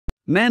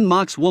Man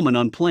mocks woman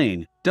on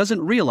plane,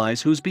 doesn't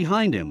realize who's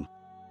behind him.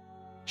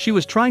 She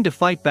was trying to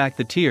fight back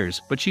the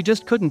tears, but she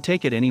just couldn't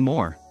take it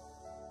anymore.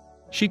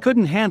 She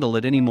couldn't handle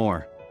it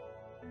anymore.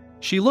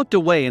 She looked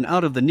away and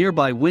out of the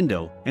nearby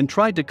window and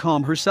tried to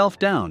calm herself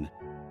down.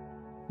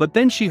 But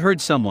then she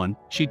heard someone.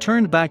 She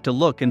turned back to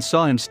look and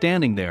saw him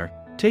standing there,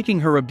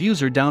 taking her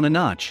abuser down a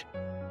notch.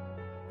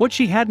 What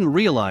she hadn't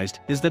realized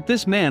is that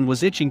this man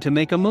was itching to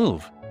make a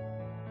move.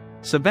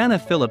 Savannah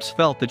Phillips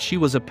felt that she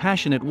was a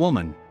passionate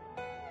woman.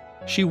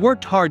 She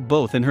worked hard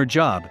both in her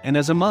job and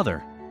as a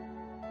mother.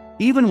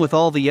 Even with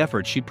all the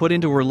effort she put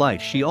into her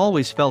life, she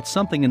always felt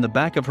something in the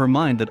back of her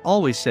mind that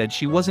always said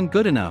she wasn't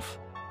good enough.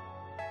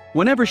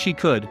 Whenever she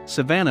could,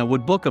 Savannah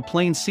would book a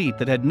plane seat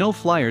that had no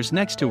flyers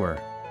next to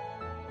her.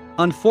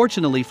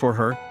 Unfortunately for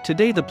her,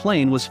 today the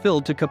plane was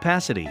filled to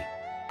capacity.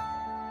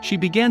 She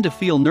began to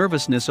feel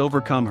nervousness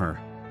overcome her.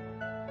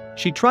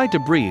 She tried to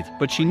breathe,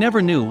 but she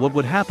never knew what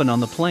would happen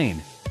on the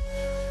plane.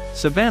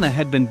 Savannah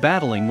had been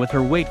battling with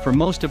her weight for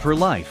most of her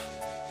life.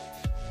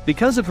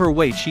 Because of her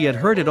weight, she had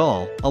heard it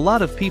all. A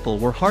lot of people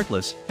were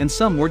heartless, and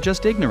some were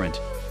just ignorant.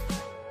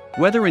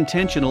 Whether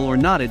intentional or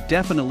not, it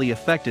definitely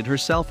affected her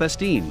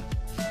self-esteem.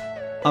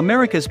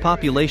 America's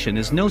population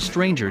is no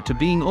stranger to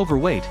being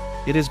overweight.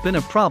 It has been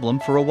a problem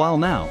for a while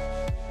now.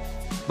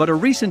 But a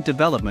recent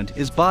development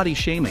is body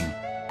shaming.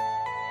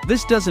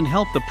 This doesn't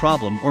help the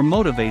problem or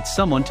motivate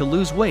someone to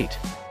lose weight.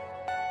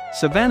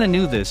 Savannah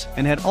knew this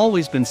and had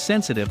always been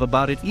sensitive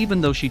about it,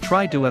 even though she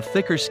tried to have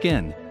thicker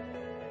skin.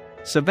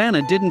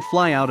 Savannah didn't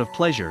fly out of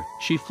pleasure,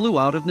 she flew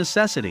out of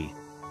necessity.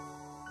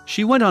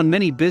 She went on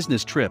many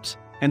business trips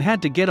and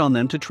had to get on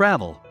them to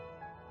travel.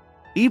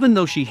 Even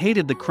though she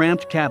hated the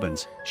cramped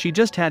cabins, she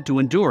just had to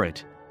endure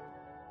it.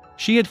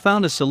 She had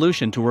found a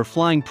solution to her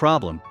flying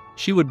problem.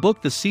 She would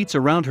book the seats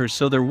around her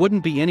so there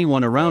wouldn't be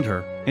anyone around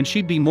her, and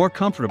she'd be more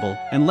comfortable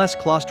and less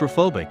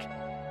claustrophobic.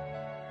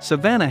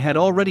 Savannah had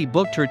already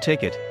booked her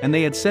ticket, and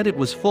they had said it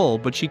was full,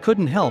 but she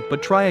couldn't help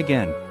but try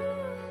again.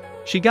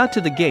 She got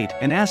to the gate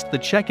and asked the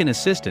check-in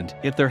assistant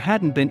if there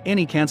hadn't been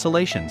any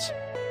cancellations.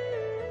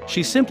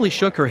 She simply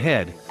shook her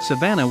head.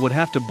 Savannah would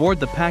have to board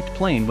the packed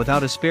plane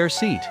without a spare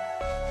seat.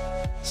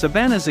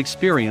 Savannah's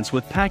experience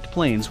with packed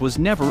planes was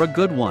never a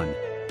good one.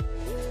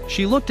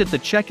 She looked at the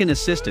check-in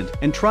assistant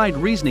and tried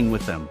reasoning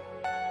with them.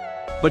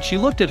 But she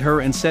looked at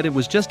her and said it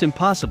was just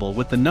impossible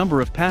with the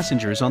number of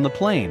passengers on the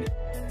plane.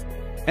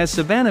 As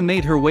Savannah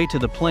made her way to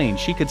the plane,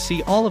 she could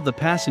see all of the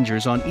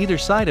passengers on either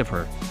side of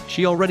her.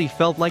 She already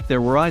felt like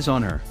there were eyes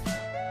on her.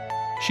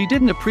 She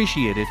didn't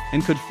appreciate it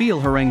and could feel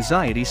her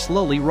anxiety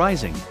slowly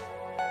rising.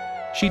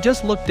 She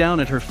just looked down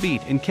at her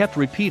feet and kept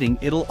repeating,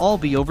 "It'll all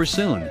be over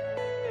soon."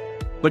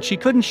 But she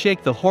couldn't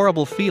shake the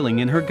horrible feeling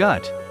in her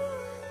gut.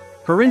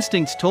 Her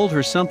instincts told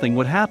her something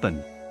would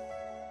happen.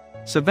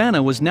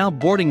 Savannah was now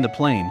boarding the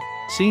plane.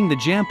 Seeing the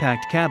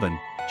jam-packed cabin,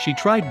 she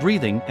tried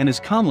breathing and as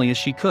calmly as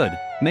she could,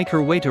 make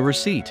her way to her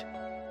seat.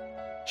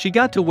 She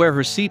got to where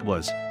her seat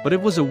was, but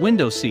it was a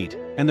window seat,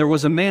 and there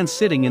was a man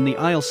sitting in the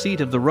aisle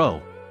seat of the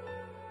row.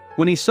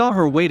 When he saw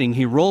her waiting,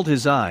 he rolled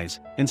his eyes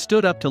and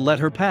stood up to let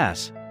her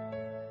pass.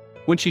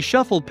 When she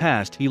shuffled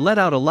past, he let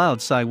out a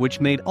loud sigh which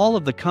made all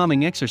of the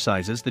calming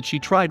exercises that she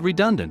tried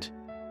redundant.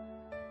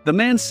 The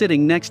man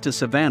sitting next to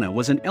Savannah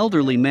was an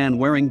elderly man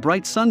wearing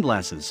bright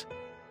sunglasses.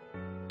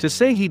 To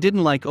say he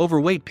didn't like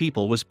overweight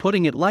people was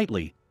putting it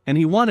lightly, and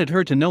he wanted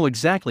her to know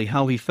exactly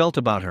how he felt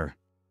about her.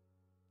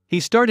 He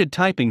started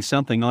typing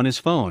something on his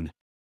phone.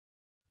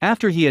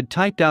 After he had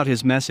typed out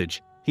his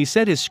message, he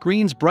set his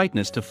screen's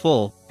brightness to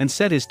full and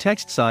set his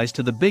text size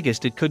to the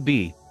biggest it could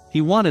be.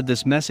 He wanted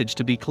this message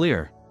to be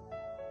clear.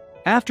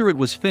 After it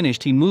was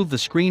finished, he moved the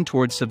screen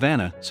towards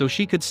Savannah so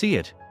she could see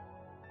it.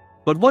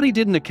 But what he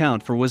didn't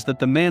account for was that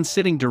the man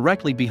sitting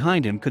directly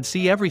behind him could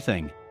see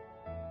everything.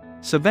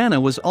 Savannah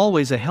was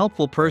always a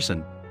helpful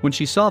person. When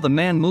she saw the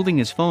man moving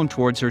his phone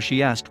towards her,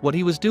 she asked what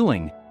he was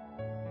doing.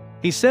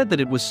 He said that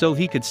it was so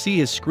he could see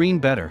his screen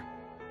better.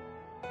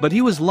 But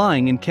he was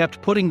lying and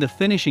kept putting the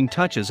finishing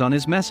touches on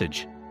his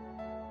message.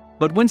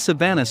 But when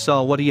Savannah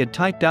saw what he had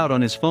typed out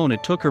on his phone,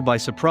 it took her by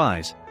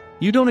surprise.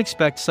 You don't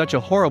expect such a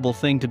horrible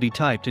thing to be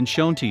typed and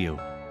shown to you.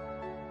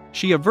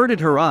 She averted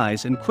her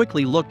eyes and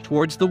quickly looked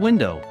towards the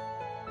window.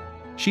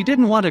 She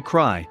didn't want to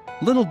cry.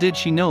 Little did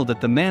she know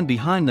that the man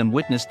behind them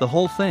witnessed the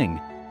whole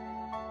thing.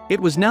 It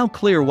was now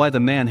clear why the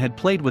man had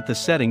played with the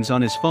settings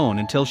on his phone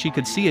until she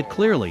could see it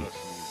clearly.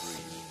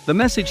 The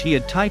message he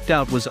had typed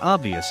out was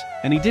obvious,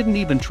 and he didn't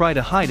even try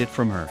to hide it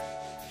from her.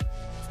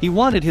 He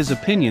wanted his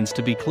opinions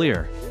to be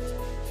clear.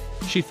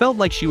 She felt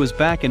like she was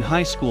back in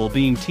high school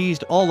being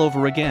teased all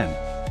over again.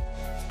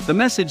 The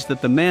message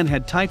that the man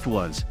had typed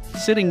was,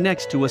 "Sitting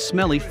next to a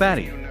smelly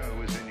fatty."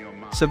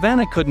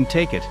 Savannah couldn't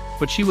take it,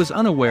 but she was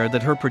unaware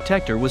that her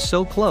protector was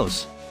so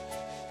close.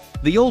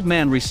 The old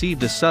man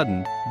received a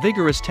sudden,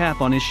 vigorous tap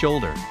on his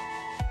shoulder.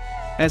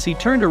 As he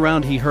turned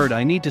around, he heard,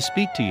 "I need to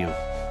speak to you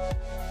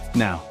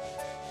now."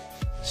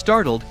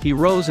 Startled, he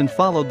rose and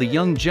followed the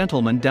young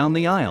gentleman down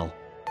the aisle.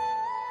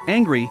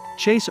 Angry,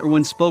 Chase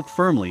Irwin spoke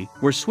firmly.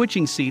 "We're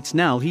switching seats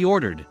now," he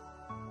ordered.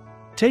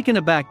 Taken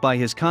aback by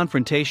his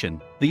confrontation,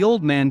 the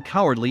old man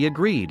cowardly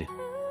agreed.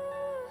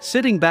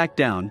 Sitting back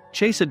down,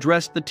 Chase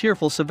addressed the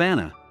tearful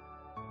Savannah.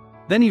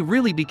 Then he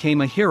really became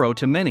a hero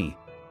to many.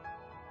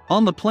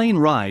 On the plane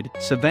ride,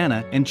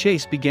 Savannah and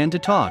Chase began to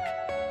talk.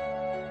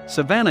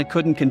 Savannah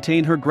couldn't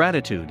contain her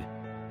gratitude.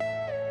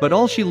 But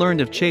all she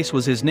learned of Chase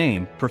was his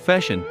name,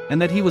 profession,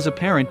 and that he was a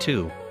parent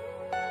too.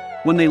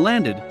 When they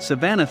landed,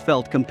 Savannah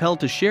felt compelled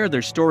to share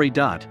their story.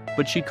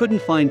 But she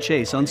couldn't find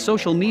Chase on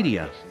social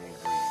media.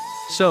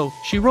 So,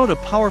 she wrote a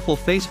powerful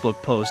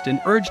Facebook post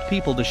and urged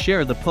people to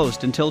share the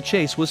post until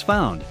Chase was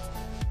found.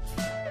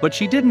 But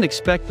she didn't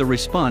expect the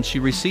response she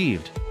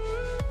received.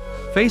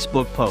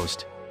 Facebook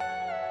post.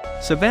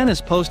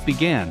 Savannah's post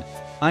began,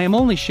 "I am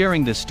only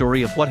sharing this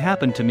story of what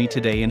happened to me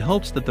today in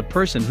hopes that the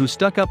person who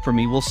stuck up for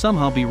me will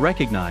somehow be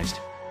recognized.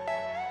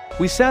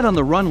 We sat on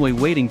the runway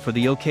waiting for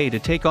the okay to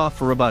take off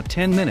for about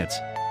 10 minutes.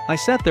 I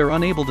sat there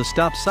unable to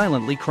stop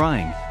silently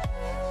crying.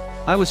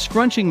 I was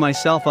scrunching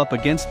myself up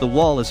against the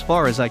wall as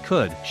far as I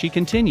could," she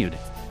continued.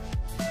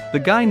 The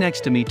guy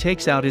next to me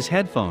takes out his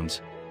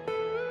headphones.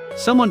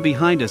 Someone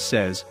behind us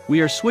says,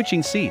 "We are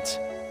switching seats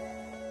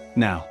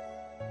now."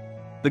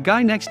 The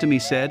guy next to me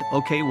said,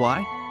 "Okay,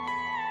 why?"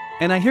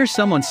 And I hear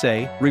someone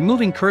say,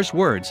 removing curse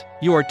words,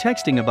 "You are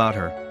texting about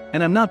her,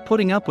 and I'm not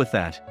putting up with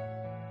that."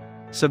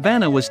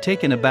 Savannah was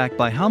taken aback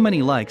by how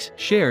many likes,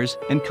 shares,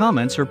 and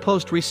comments her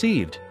post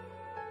received.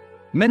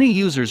 Many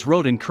users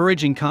wrote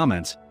encouraging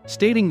comments,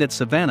 stating that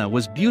Savannah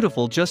was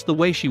beautiful just the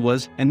way she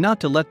was and not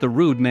to let the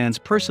rude man's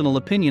personal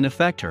opinion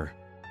affect her.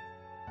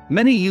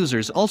 Many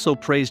users also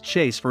praised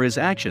Chase for his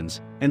actions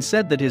and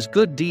said that his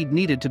good deed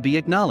needed to be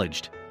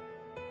acknowledged.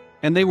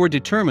 And they were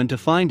determined to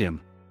find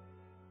him.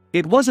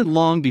 It wasn't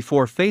long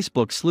before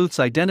Facebook sleuths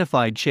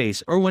identified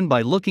Chase Irwin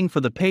by looking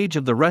for the page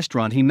of the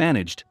restaurant he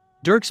managed,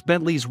 Dierks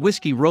Bentley's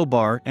Whiskey Row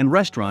Bar and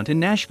Restaurant in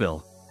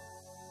Nashville.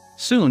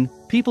 Soon,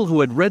 people who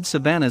had read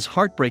Savannah's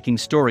heartbreaking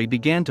story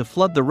began to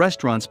flood the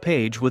restaurant's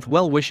page with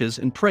well wishes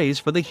and praise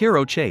for the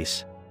hero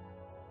Chase.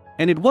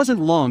 And it wasn't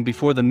long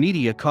before the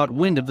media caught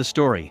wind of the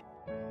story.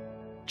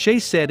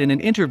 Chase said in an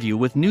interview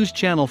with News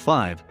Channel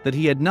 5 that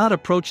he had not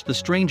approached the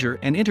stranger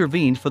and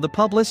intervened for the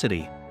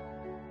publicity.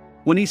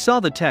 When he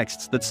saw the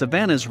texts that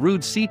Savannah's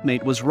rude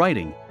seatmate was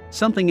writing,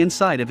 something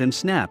inside of him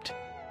snapped.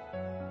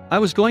 "I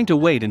was going to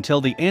wait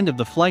until the end of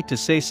the flight to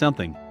say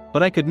something,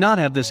 but I could not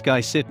have this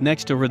guy sit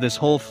next to her this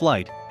whole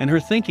flight, and her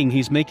thinking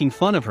he's making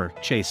fun of her,"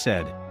 Chase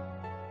said.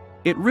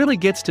 "It really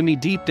gets to me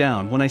deep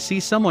down when I see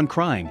someone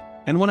crying,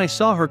 and when I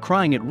saw her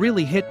crying it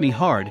really hit me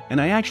hard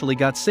and I actually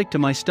got sick to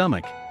my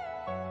stomach."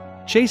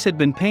 Chase had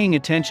been paying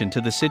attention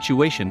to the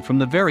situation from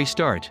the very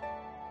start.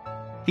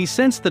 He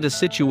sensed that a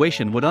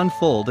situation would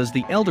unfold as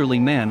the elderly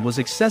man was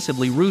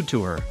excessively rude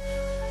to her.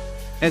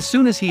 As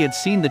soon as he had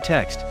seen the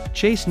text,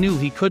 Chase knew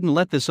he couldn't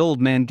let this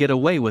old man get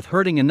away with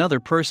hurting another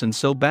person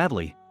so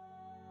badly.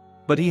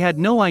 But he had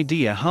no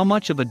idea how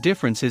much of a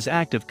difference his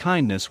act of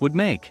kindness would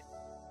make.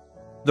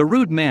 The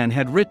rude man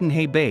had written,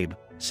 "Hey babe,"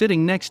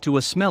 sitting next to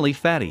a smelly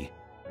fatty.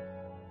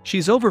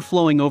 "She's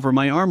overflowing over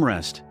my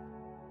armrest.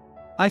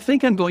 I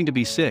think I'm going to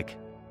be sick."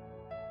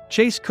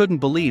 Chase couldn't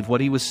believe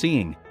what he was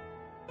seeing.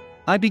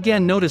 "I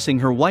began noticing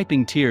her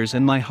wiping tears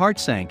and my heart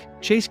sank,"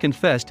 Chase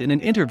confessed in an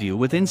interview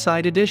with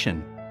Inside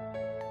Edition.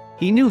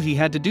 He knew he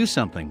had to do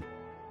something.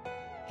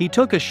 He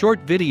took a short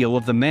video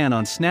of the man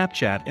on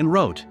Snapchat and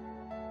wrote,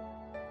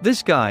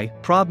 "This guy,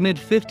 prob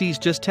mid-50s,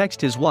 just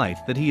texted his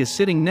wife that he is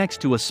sitting next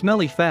to a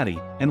smelly fatty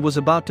and was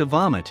about to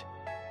vomit.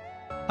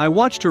 I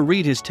watched her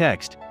read his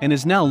text and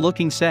is now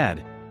looking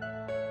sad."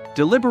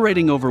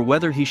 Deliberating over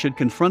whether he should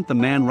confront the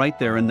man right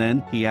there and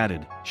then, he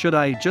added, "Should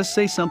I just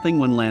say something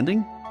when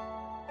landing?"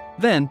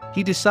 Then,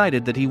 he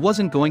decided that he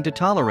wasn't going to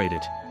tolerate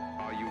it.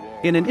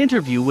 In an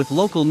interview with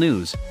local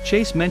news,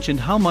 Chase mentioned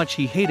how much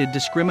he hated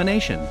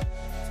discrimination.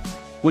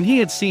 When he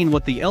had seen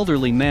what the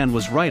elderly man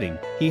was writing,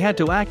 he had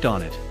to act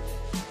on it.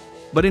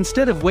 But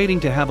instead of waiting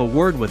to have a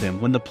word with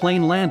him when the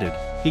plane landed,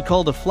 he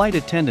called a flight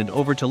attendant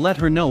over to let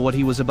her know what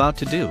he was about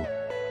to do.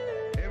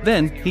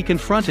 Then, he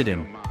confronted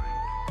him.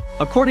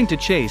 According to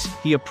Chase,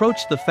 he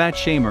approached the fat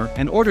shamer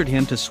and ordered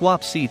him to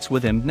swap seats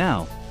with him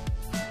now.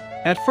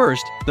 At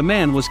first, the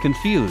man was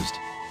confused.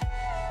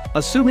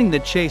 Assuming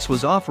that Chase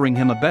was offering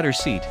him a better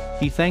seat,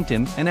 he thanked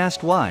him and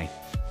asked why.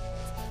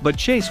 But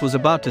Chase was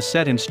about to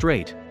set him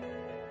straight.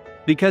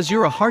 "Because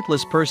you're a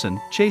heartless person,"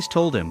 Chase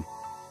told him.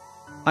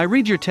 "I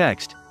read your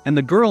text, and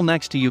the girl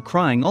next to you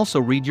crying also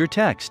read your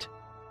text.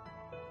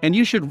 And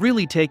you should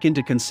really take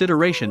into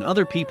consideration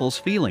other people's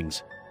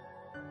feelings."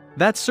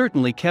 That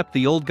certainly kept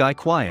the old guy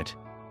quiet.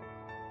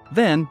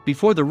 Then,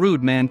 before the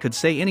rude man could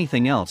say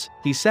anything else,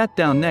 he sat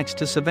down next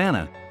to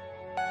Savannah.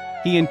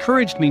 "He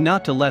encouraged me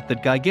not to let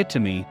that guy get to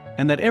me,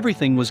 and that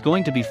everything was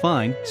going to be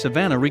fine,"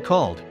 Savannah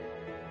recalled.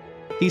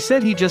 "He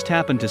said he just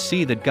happened to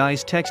see that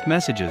guy's text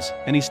messages,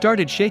 and he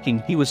started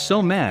shaking. He was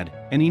so mad,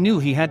 and he knew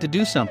he had to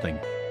do something.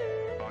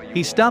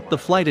 He stopped the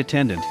flight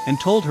attendant and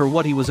told her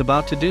what he was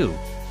about to do."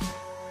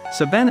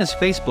 Savannah's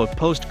Facebook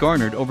post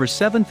garnered over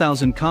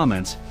 7,000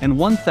 comments and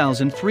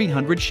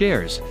 1,300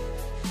 shares.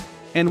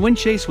 And when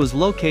Chase was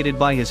located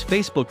by his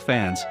Facebook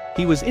fans,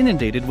 he was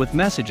inundated with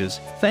messages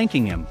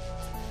thanking him.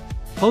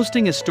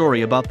 Posting a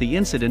story about the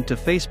incident to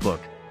Facebook,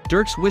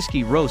 Dirk's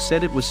Whiskey Row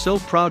said it was so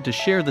proud to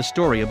share the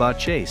story about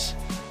Chase.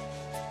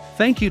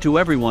 "Thank you to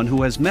everyone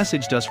who has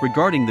messaged us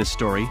regarding this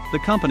story," the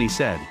company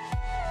said.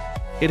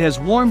 "It has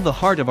warmed the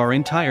heart of our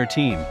entire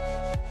team."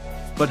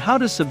 But how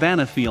does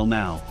Savannah feel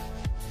now?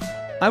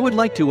 "I would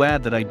like to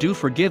add that I do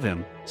forgive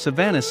him,"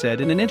 Savannah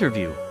said in an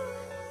interview.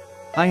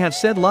 "I have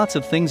said lots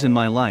of things in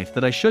my life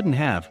that I shouldn't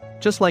have,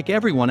 just like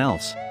everyone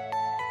else.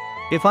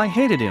 If I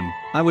hated him,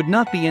 I would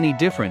not be any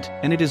different,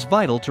 and it is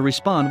vital to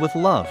respond with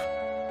love.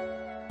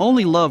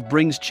 Only love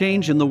brings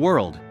change in the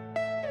world."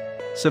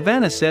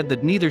 Savannah said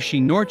that neither she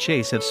nor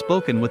Chase have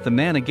spoken with the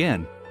man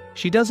again.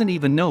 She doesn't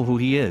even know who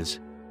he is.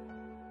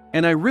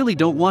 "And I really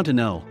don't want to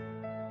know.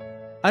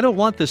 I don't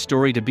want this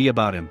story to be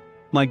about him.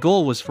 My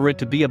goal was for it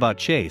to be about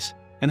Chase,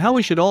 and how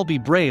we should all be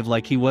brave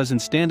like he was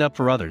and stand up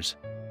for others."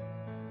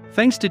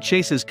 Thanks to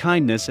Chase's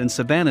kindness and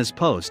Savannah's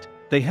post,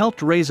 they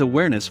helped raise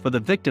awareness for the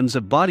victims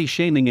of body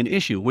shaming, an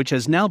issue which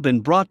has now been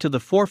brought to the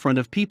forefront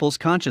of people's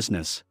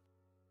consciousness.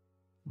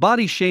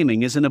 Body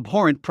shaming is an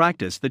abhorrent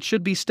practice that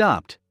should be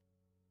stopped.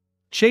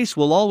 Chase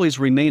will always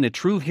remain a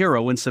true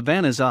hero in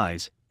Savannah's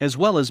eyes, as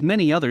well as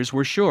many others,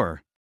 we're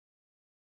sure.